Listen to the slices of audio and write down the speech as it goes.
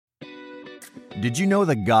Did you know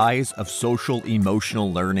the guise of social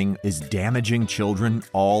emotional learning is damaging children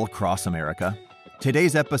all across America?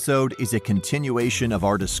 Today's episode is a continuation of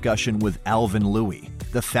our discussion with Alvin Louie,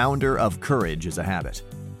 the founder of Courage is a Habit.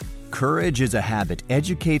 Courage is a Habit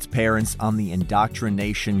educates parents on the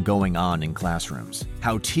indoctrination going on in classrooms,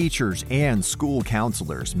 how teachers and school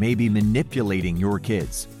counselors may be manipulating your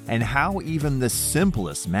kids, and how even the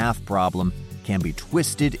simplest math problem can be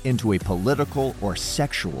twisted into a political or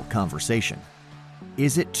sexual conversation.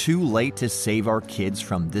 Is it too late to save our kids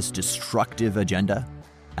from this destructive agenda?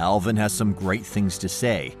 Alvin has some great things to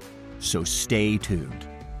say, so stay tuned.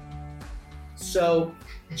 So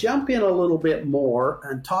jump in a little bit more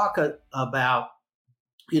and talk about,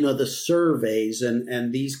 the surveys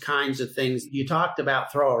and these kinds of things. You talked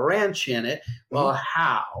about throw a wrench in it. Well,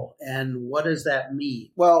 how and what does that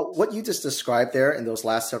mean? Well, what you just described there in those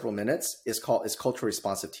last several minutes is culturally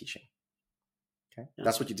responsive teaching. Okay, yeah.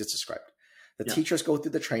 That's what you just described. The teachers go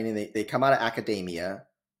through the training. They come out of academia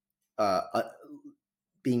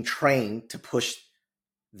being trained to push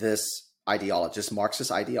this ideology, this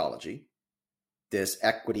Marxist ideology, this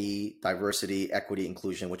equity, diversity, equity,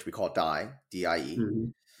 inclusion, which we call DIE, D-I-E.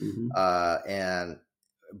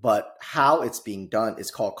 But how it's being done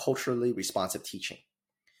is called culturally responsive teaching.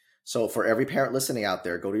 So for every parent listening out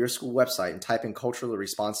there, go to your school website and type in culturally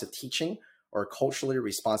responsive teaching or culturally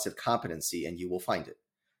responsive competency, and you will find it,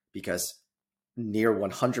 because near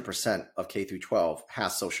 100% of K through 12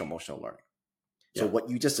 has social emotional learning. So what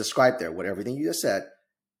you just described there, everything you just said,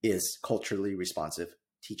 is culturally responsive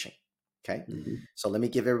teaching. Okay. So let me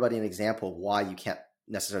give everybody an example of why you can't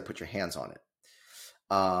necessarily put your hands on it.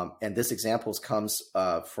 And this example comes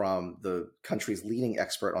from the country's leading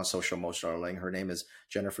expert on social emotional learning. Her name is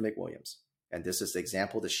Jennifer McWilliams. And this is the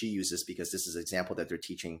example that she uses because this is an example that they're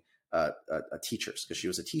teaching teachers, because she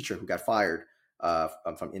was a teacher who got fired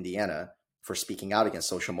from Indiana for speaking out against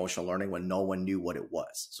social emotional learning when no one knew what it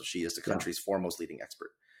was. So she is the country's foremost leading expert.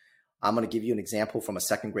 I'm going to give you an example from a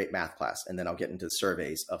second grade math class, and then I'll get into the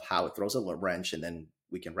surveys of how it throws a wrench, and then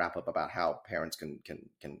we can wrap up about how parents can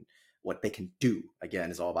what they can do. Again,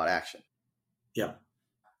 is all about action. Yeah.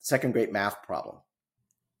 Second grade math problem.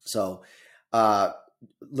 So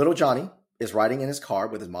little Johnny is riding in his car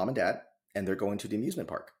with his mom and dad, and they're going to the amusement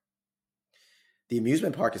park. The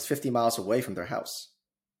amusement park is 50 miles away from their house.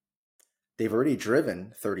 They've already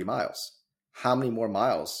driven 30 miles. How many more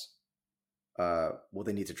miles will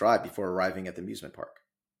they need to drive before arriving at the amusement park?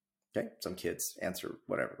 Okay, some kids answer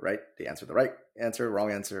whatever, right? They answer the right answer,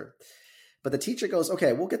 wrong answer. But the teacher goes,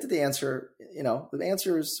 okay, we'll get to the answer. We'll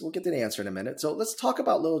get to the answer in a minute. So let's talk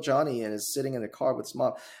about little Johnny and is sitting in the car with his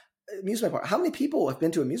mom. Amusement park. How many people have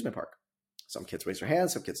been to amusement park? Some kids raise their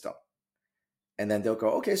hands, some kids don't. And then they'll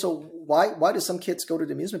go, okay, so why do some kids go to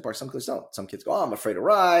the amusement park? Some kids don't. Some kids go, I'm afraid of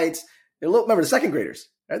rides. Remember the second graders,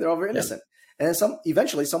 right? They're all very innocent. Yeah. And then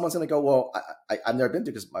eventually someone's going to go, well, I've never been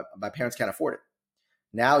to because my parents can't afford it.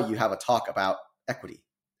 Now you have a talk about equity,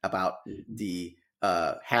 about the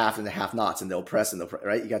have and the have-nots and the oppressed and the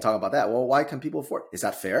right. You got to talk about that. Well, why can people afford it? Is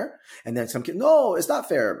that fair? And then some kids, no, it's not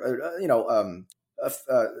fair.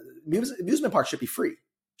 Amusement park should be free.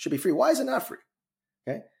 Why is it not free?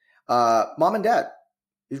 Okay. Mom and dad.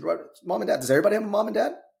 Does everybody have a mom and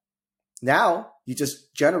dad? Now you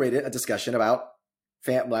just generated a discussion about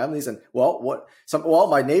families and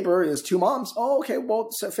my neighbor is two moms. Oh, okay. Well,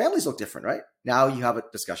 so families look different, right? Now you have a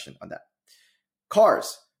discussion on that.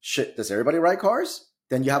 Cars. Does everybody ride cars?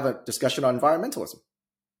 Then you have a discussion on environmentalism.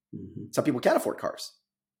 Some people can't afford cars.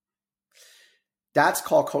 That's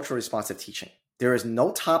called culturally responsive teaching. There is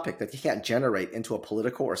no topic that you can't generate into a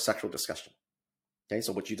political or sexual discussion. Okay.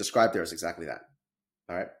 So what you described there is exactly that.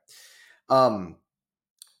 All right.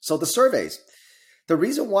 So the surveys, the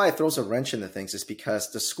reason why it throws a wrench into things is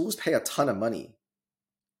because the schools pay a ton of money,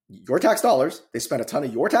 your tax dollars. They spend a ton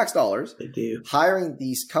of your tax dollars. They do. Hiring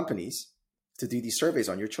these companies to do these surveys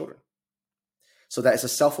on your children. So that is a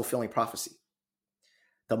self-fulfilling prophecy.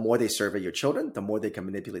 The more they survey your children, the more they can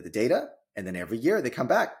manipulate the data. And then every year they come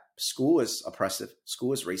back. School is oppressive.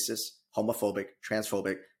 School is racist, homophobic,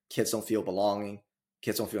 transphobic. Kids don't feel belonging.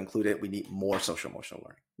 Kids don't feel included. We need more social emotional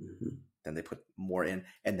learning. Then they put more in,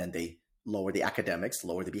 and then they lower the academics,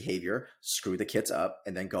 lower the behavior, screw the kids up,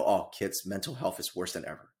 and then go, oh, kids' mental health is worse than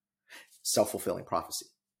ever. Self-fulfilling prophecy.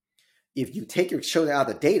 If you take your children out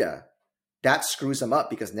of the data, that screws them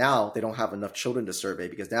up because now they don't have enough children to survey,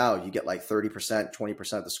 because now you get like 30%,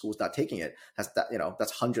 20% of the schools not taking it.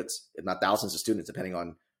 That's hundreds, if not thousands of students, depending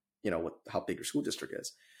on, how big your school district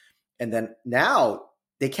is. And then now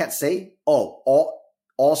they can't say, oh,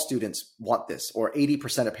 all students want this, or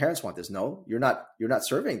 80% of parents want this. No, you're not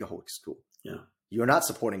surveying the whole school. Yeah. You're not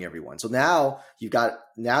supporting everyone. So now you got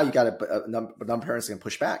a number of parents can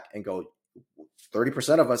push back and go,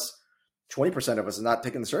 30% of us, 20% of us is not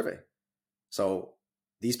taking the survey. So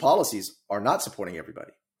these policies are not supporting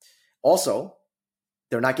everybody. Also,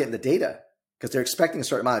 they're not getting the data because they're expecting a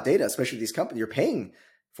certain amount of data, especially these companies. You're paying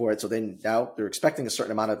for it. So then now they're expecting a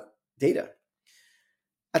certain amount of data.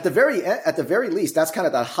 At the very least, that's kind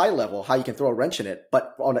of that high level, how you can throw a wrench in it.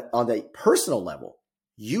 But on the personal level,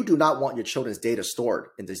 you do not want your children's data stored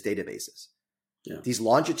in these databases. Yeah. These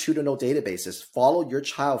longitudinal databases follow your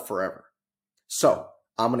child forever. So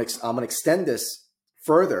I'm gonna extend this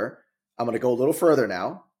further. I'm gonna go a little further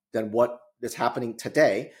now than what is happening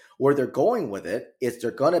today. Where they're going with it is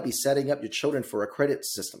they're gonna be setting up your children for a credit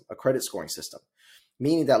system, a credit scoring system.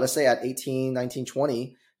 Meaning that, let's say at 18, 19,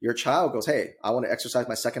 20, your child goes, hey, I want to exercise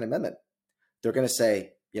my Second Amendment. They're going to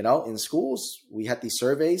say, in schools, we had these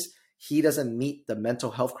surveys. He doesn't meet the mental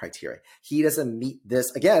health criteria. He doesn't meet this.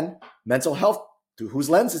 Again, mental health, through whose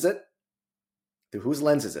lens is it? Through whose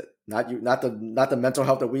lens is it? Not you, not the mental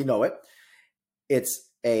health that we know it. It's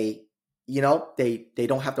they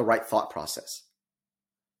don't have the right thought process.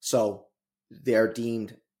 So they're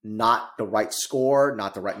deemed not the right score,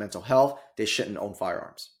 not the right mental health. They shouldn't own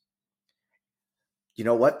firearms. You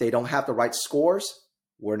know what? They don't have the right scores.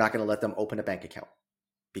 We're not going to let them open a bank account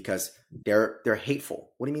because they're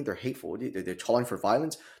hateful. What do you mean they're hateful? They're calling for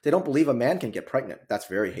violence. They don't believe a man can get pregnant. That's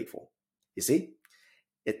very hateful. You see?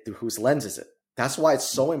 Through whose lens is it? That's why it's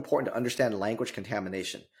so important to understand language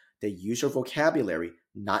contamination. They use your vocabulary,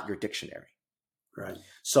 not your dictionary. Right.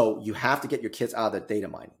 So you have to get your kids out of the data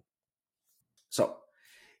mining. So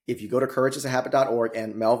if you go to courageasahabit.org,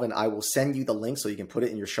 and Melvin, I will send you the link so you can put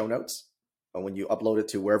it in your show notes. Or when you upload it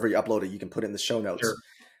to wherever you upload it, you can put it in the show notes. Sure.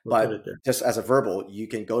 We'll but just as a verbal, you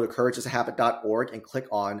can go to courageasahabit.org and click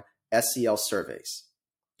on SEL surveys.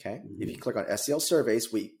 Okay. Mm-hmm. If you click on SEL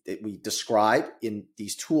surveys, we describe in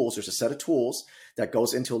these tools, there's a set of tools that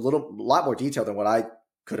goes into a lot more detail than what I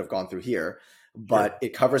could have gone through here, but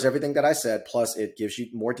It covers everything that I said. Plus it gives you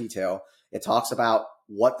more detail. It talks about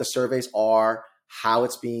what the surveys are, how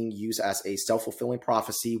it's being used as a self-fulfilling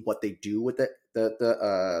prophecy, what they do with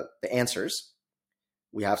the answers.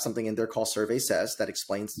 We have something in there called Survey Says that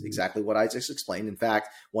explains exactly what I just explained. In fact,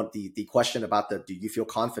 the question about do you feel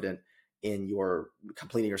confident in your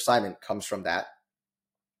completing your assignment comes from that.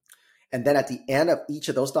 And then at the end of each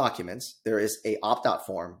of those documents, there is a opt-out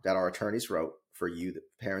form that our attorneys wrote for you, the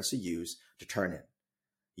parents, to use to turn in.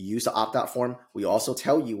 You use the opt-out form. We also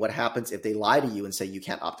tell you what happens if they lie to you and say you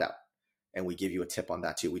can't opt out. And we give you a tip on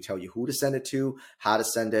that too. We tell you who to send it to, how to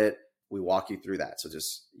send it. We walk you through that. So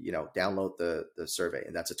just, download the survey,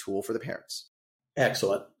 and that's a tool for the parents.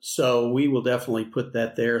 Excellent. So we will definitely put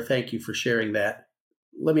that there. Thank you for sharing that.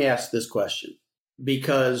 Let me ask this question,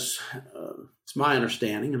 because it's my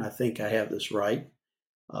understanding, and I think I have this right.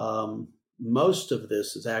 Most of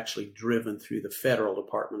this is actually driven through the Federal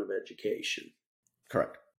Department of Education.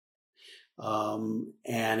 Correct.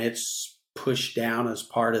 And it's pushed down as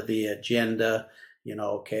part of the agenda.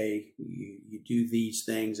 Okay, you do these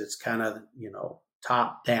things. It's kind of,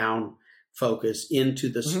 top down focus into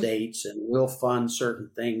the states, and we'll fund certain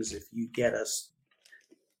things if you get us.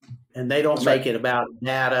 And they don't make it about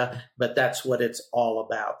data, but that's what it's all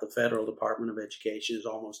about. The Federal Department of Education is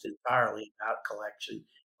almost entirely about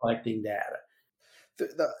collecting data.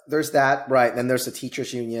 There's that, right? Then there's the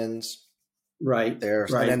teachers unions, right?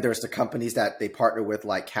 And then there's the companies that they partner with,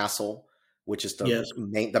 like CASEL, which is the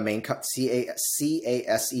main CASEL.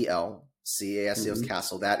 CASEL is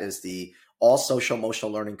CASEL. That is all social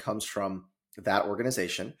emotional learning comes from that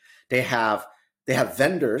organization. They have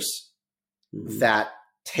vendors that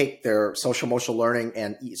take their social emotional learning,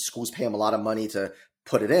 and schools pay them a lot of money to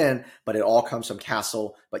put it in, but it all comes from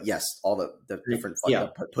CASEL. But yes, all the different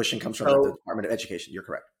pushing comes from the Department of Education. You're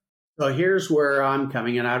correct. So here's where I'm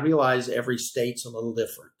coming in. I realize every state's a little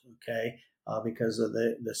different, okay? Because of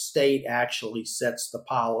the state actually sets the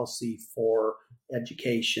policy for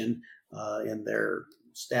education in their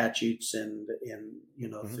statutes and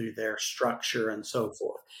through their structure and so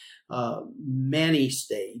forth. Many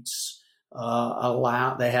states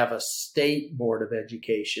they have a state board of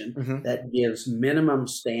education that gives minimum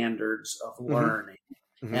standards of learning.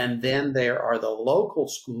 And then there are the local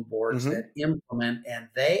school boards that implement, and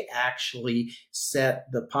they actually set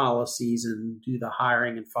the policies and do the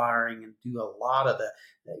hiring and firing and do a lot of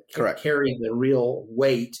carry the real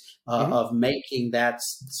weight of making that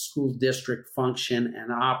school district function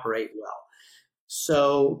and operate well.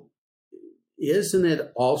 So isn't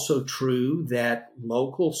it also true that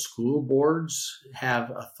local school boards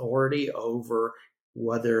have authority over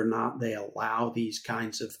whether or not they allow these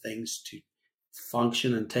kinds of things to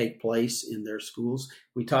function and take place in their schools.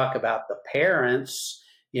 We talk about the parents,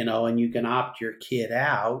 and you can opt your kid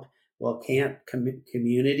out. Well, can't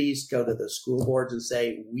communities go to the school boards and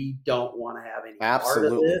say, we don't want to have any part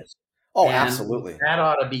of this? Oh, and absolutely. That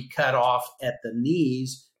ought to be cut off at the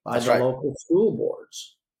knees by the local school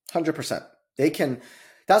boards. 100%. They can.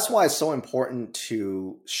 That's why it's so important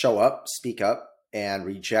to show up, speak up, and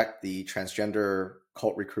reject the transgender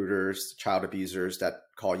cult recruiters, child abusers that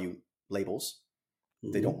call you labels.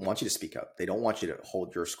 Mm-hmm. They don't want you to speak up. They don't want you to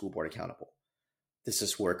hold your school board accountable. This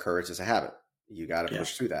is where courage is a habit. You got to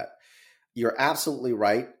push through that. You're absolutely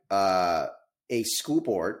right. A school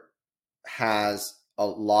board has a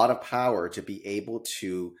lot of power to be able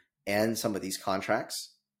to end some of these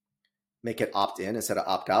contracts, make it opt-in instead of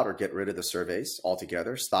opt-out, or get rid of the surveys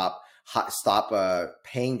altogether. Stop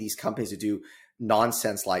paying these companies to do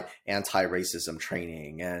nonsense like anti-racism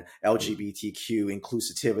training and LGBTQ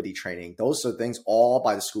inclusivity training. Those are things all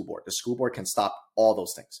by the school board. The school board can stop all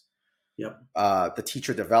those things. Yep. The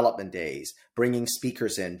teacher development days, bringing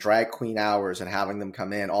speakers in, drag queen hours and having them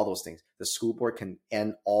come in, all those things. The school board can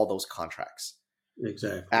end all those contracts.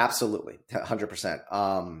 Exactly. Absolutely.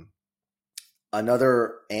 100%.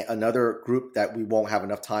 Another group that we won't have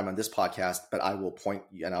enough time on this podcast, but I will point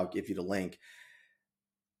you and I'll give you the link.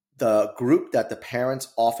 The group that the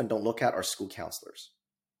parents often don't look at are school counselors.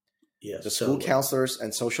 Yes. The school counselors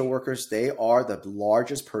and social workers, they are the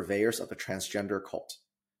largest purveyors of the transgender cult.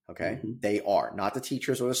 Okay. Mm-hmm. They are not the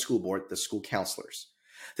teachers or the school board, the school counselors.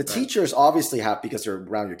 The teachers obviously have, because they're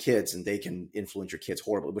around your kids and they can influence your kids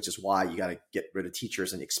horribly, which is why you got to get rid of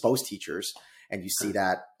teachers and expose teachers. And you see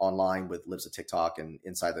that online with Lives of TikTok and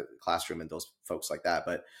inside the classroom and those folks like that.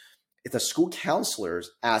 But if the school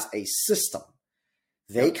counselors as a system,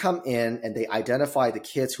 they come in and they identify the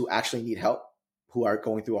kids who actually need help, who are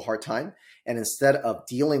going through a hard time. And instead of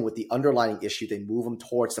dealing with the underlying issue, they move them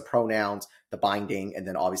towards the pronouns, the binding. And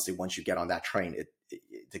then obviously once you get on that train,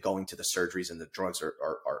 the going to the surgeries and the drugs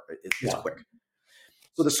it's quick.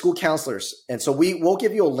 So the school counselors. And so we'll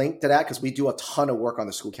give you a link to that because we do a ton of work on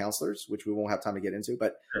the school counselors, which we won't have time to get into.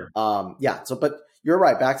 But but you're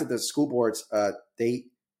right. Back to the school boards. They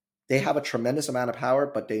have a tremendous amount of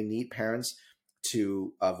power, but they need parents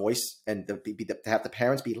to voice and to have the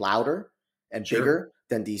parents be louder and bigger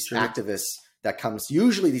than these activists that comes.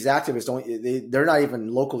 Usually these activists they're not even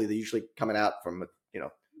locally. They're usually coming out from a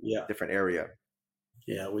different area.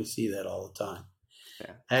 Yeah, we see that all the time.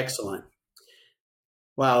 Yeah. Excellent.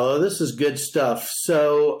 Wow, this is good stuff.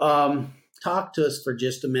 So talk to us for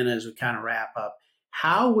just a minute as we kind of wrap up.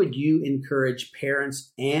 How would you encourage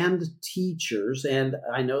parents and teachers, and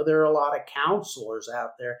I know there are a lot of counselors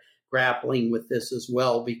out there grappling with this as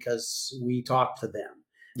well because we talk to them.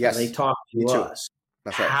 Yes. They talk to us.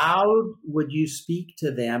 That's right. How would you speak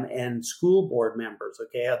to them and school board members,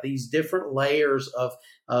 okay, these different layers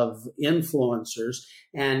of influencers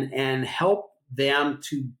and help them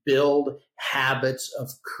to build habits of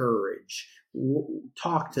courage?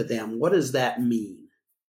 Talk to them. What does that mean?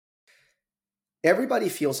 Everybody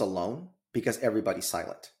feels alone because everybody's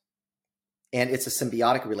silent. And it's a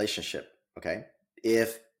symbiotic relationship, okay?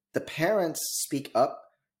 If the parents speak up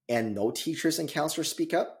and no teachers and counselors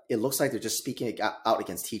speak up, it looks like they're just speaking out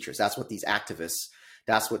against teachers. That's what these activists,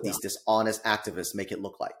 these dishonest activists make it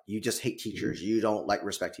look like. You just hate teachers. Mm-hmm. You don't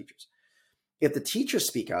respect teachers. If the teachers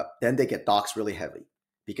speak up, then they get doxxed really heavy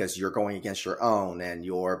because you're going against your own and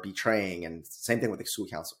you're betraying, and same thing with the school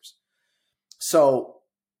counselors. So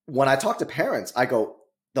when I talk to parents, I go,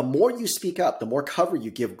 the more you speak up, the more cover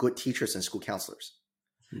you give good teachers and school counselors.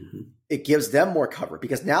 Mm-hmm. It gives them more cover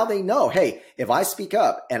because now they know, hey, if I speak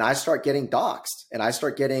up and I start getting doxxed and I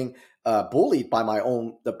start getting bullied by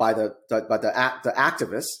the activists,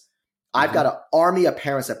 mm-hmm. I've got an army of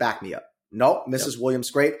parents that back me up. No, Mrs. Williams,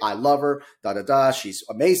 great. I love her. She's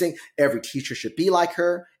amazing. Every teacher should be like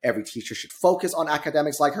her. Every teacher should focus on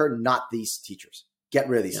academics like her, not these teachers. Get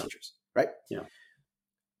rid of these teachers, right? Yeah.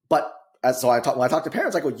 But when I talk to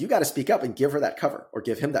parents, I go, you got to speak up and give her that cover or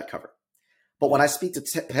give him that cover. But when I speak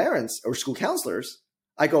to parents or school counselors,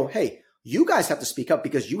 I go, hey, you guys have to speak up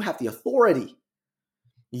because you have the authority.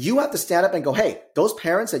 You have to stand up and go, hey, those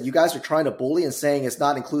parents that you guys are trying to bully and saying it's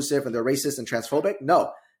not inclusive and they're racist and transphobic,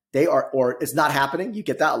 no, they are, or it's not happening. You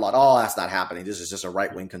get that a lot. Oh, that's not happening. This is just a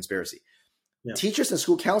right-wing conspiracy. Yeah. Teachers and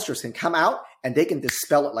school counselors can come out and they can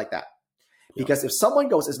dispel it like that. Because if someone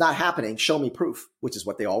goes, it's not happening, show me proof, which is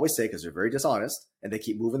what they always say because they're very dishonest and they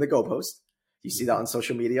keep moving the goalpost. You see that on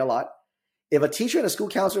social media a lot. If a teacher and a school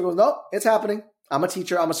counselor goes, no, it's happening. I'm a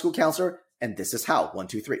teacher. I'm a school counselor. And this is how, 1,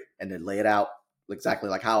 2, 3. And then lay it out exactly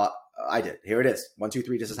like how I did. Here it is. 1, 2,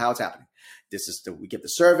 3. This is how it's happening. We give the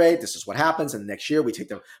survey. This is what happens. And the next year we take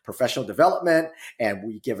the professional development and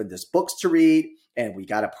we given this books to read and we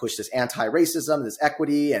got to push this anti-racism, this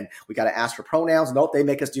equity, and we got to ask for pronouns. Nope, they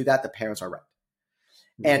make us do that. The parents are right.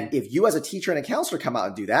 And if you as a teacher and a counselor come out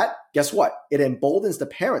and do that, guess what? It emboldens the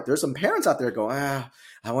parent. There's some parents out there going,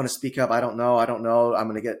 I want to speak up. I don't know. I'm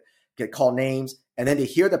going to get called names. And then they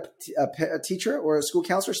hear a teacher or a school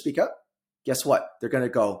counselor speak up. Guess what? They're going to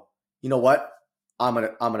go, you know what? I'm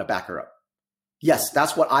going to back her up. Yes,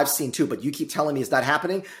 that's what I've seen too. But you keep telling me, is that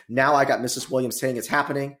happening? Now I got Mrs. Williams saying it's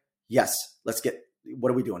happening. Yes,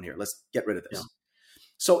 what are we doing here? Let's get rid of this. Yeah.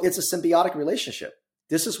 So it's a symbiotic relationship.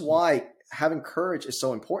 This is why having courage is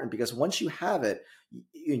so important, because once you have it,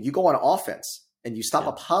 you go on offense and you stop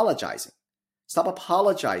apologizing. Stop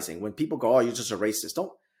apologizing when people go, oh, you're just a racist.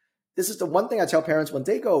 This is the one thing I tell parents when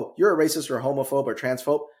they go, you're a racist or a homophobe or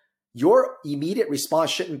transphobe. Your immediate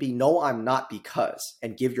response shouldn't be, no, I'm not because,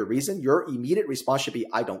 and give your reason. Your immediate response should be,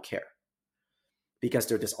 I don't care. Because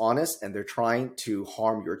they're dishonest and they're trying to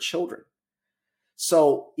harm your children.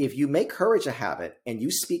 So if you make courage a habit and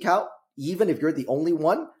you speak out, even if you're the only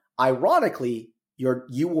one, ironically,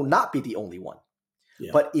 you will not be the only one.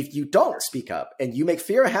 Yeah. But if you don't speak up and you make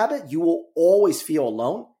fear a habit, you will always feel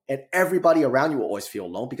alone, and everybody around you will always feel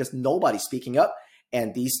alone because nobody's speaking up.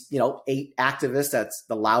 And these, 8 activists that's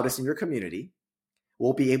the loudest in your community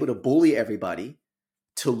will be able to bully everybody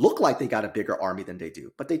to look like they got a bigger army than they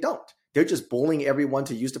do, but they don't. They're just bullying everyone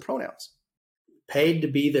to use the pronouns. Paid to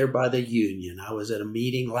be there by the union. I was at a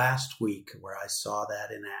meeting last week where I saw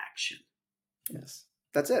that in action. Yes,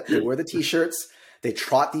 that's it. They wear the T-shirts. They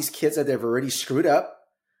trot these kids that they've already screwed up.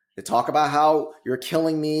 They talk about how you're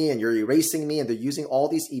killing me and you're erasing me, and they're using all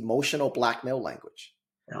these emotional blackmail language.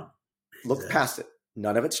 Yeah, look past it.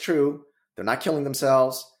 None of it's true. They're not killing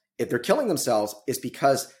themselves. If they're killing themselves, it's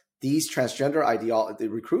because these transgender the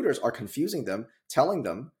recruiters are confusing them, telling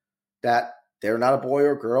them that they're not a boy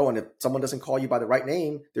or girl, and if someone doesn't call you by the right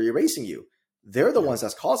name, they're erasing you. They're the ones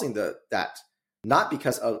that's causing that. Not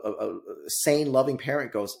because a sane, loving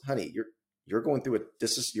parent goes, honey, you're going through it.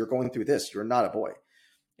 You're going through this. You're not a boy,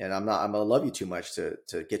 and I'm going to love you too much to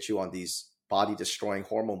get you on these body destroying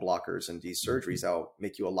hormone blockers and these surgeries that'll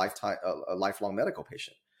make you a lifelong medical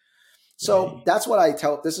patient. So that's what I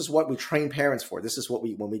tell. This is what we train parents for. This is what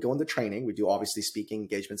when we go into training, we do obviously speaking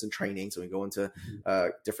engagements and trainings. And we go into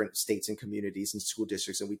different states and communities and school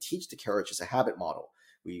districts, and we teach the courage as a habit model.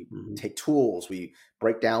 We take tools, we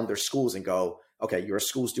break down their schools and go, okay, your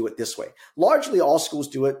schools do it this way. Largely all schools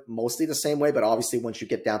do it mostly the same way. But obviously once you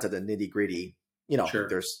get down to the nitty gritty,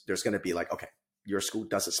 there's going to be like, okay, your school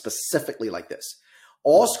does it specifically like this.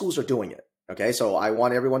 All schools are doing it. Okay. So I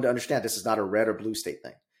want everyone to understand this is not a red or blue state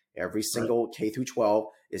thing. Every single K through 12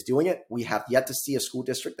 is doing it. We have yet to see a school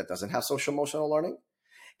district that doesn't have social emotional learning.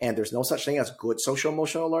 And there's no such thing as good social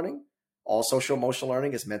emotional learning. All social emotional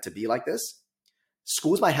learning is meant to be like this.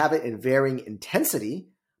 Schools might have it in varying intensity,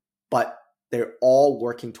 but they're all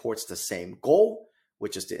working towards the same goal,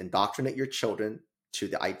 which is to indoctrinate your children to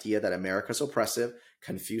the idea that America's oppressive,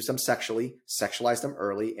 confuse them sexually, sexualize them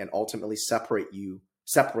early, and ultimately separate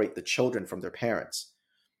the children from their parents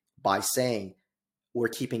by saying we're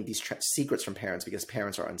keeping these secrets from parents because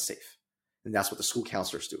parents are unsafe. And that's what the school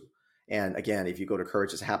counselors do. And again, if you go to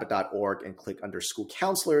courageasahabit.org and click under school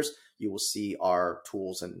counselors, you will see our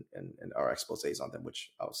tools and our exposés on them,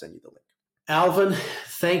 which I'll send you the link. Alvin,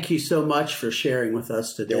 thank you so much for sharing with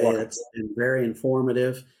us today. It's been very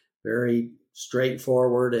informative, very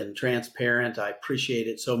straightforward and transparent. I appreciate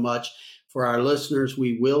it so much. For our listeners,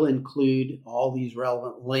 we will include all these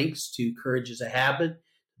relevant links to Courage is a Habit,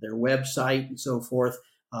 their website and so forth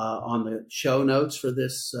on the show notes for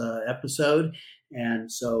this episode.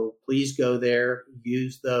 And so please go there,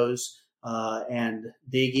 use those and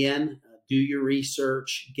dig in, do your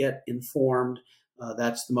research, get informed.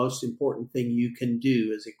 That's the most important thing you can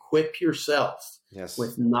do is equip yourself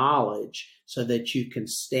with knowledge so that you can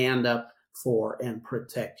stand up for and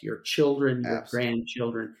protect your children, your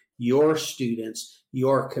grandchildren, your students,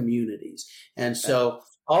 your communities. And so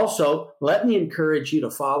also, let me encourage you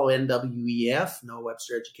to follow NWEF, Noah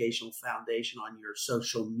Webster Educational Foundation, on your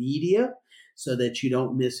social media so that you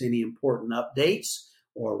don't miss any important updates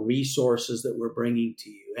or resources that we're bringing to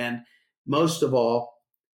you. And most of all,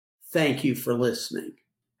 thank you for listening.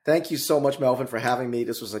 Thank you so much, Melvin, for having me.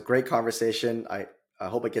 This was a great conversation. I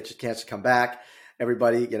hope I get you a chance to come back.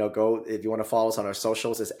 Everybody, go, if you want to follow us on our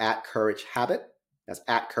socials, it's @CourageHabit. That's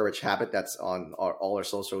 @CourageHabit. That's on all our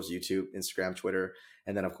socials, YouTube, Instagram, Twitter.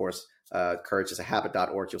 And then, of course,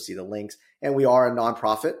 courageasahabit.org. You'll see the links. And we are a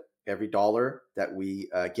nonprofit. every dollar that we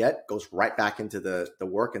get goes right back into the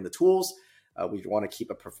work and the tools. We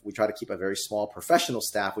try to keep a very small professional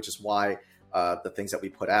staff, which is why the things that we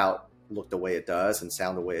put out look the way it does and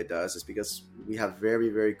sound the way it does, is because we have very,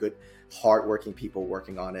 very good, hardworking people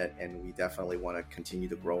working on it. And we definitely want to continue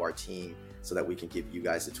to grow our team so that we can give you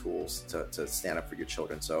guys the tools to stand up for your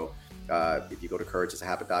children. So if you go to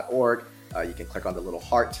courageisahabit.org, you can click on the little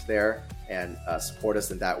heart there and support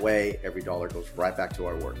us in that way. Every dollar goes right back to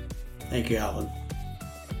our work. Thank you, Alvin.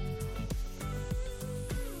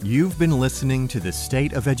 You've been listening to The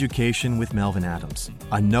State of Education with Melvin Adams,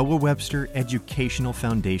 a Noah Webster Educational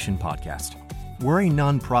Foundation podcast. We're a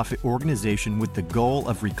nonprofit organization with the goal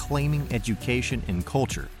of reclaiming education and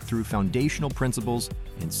culture through foundational principles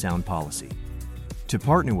and sound policy. To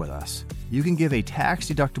partner with us, you can give a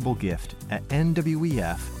tax-deductible gift at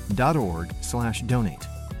nwef.org/donate.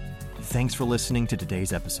 Thanks for listening to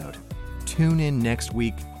today's episode. Tune in next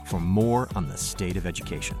week for more on the state of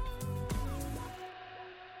education.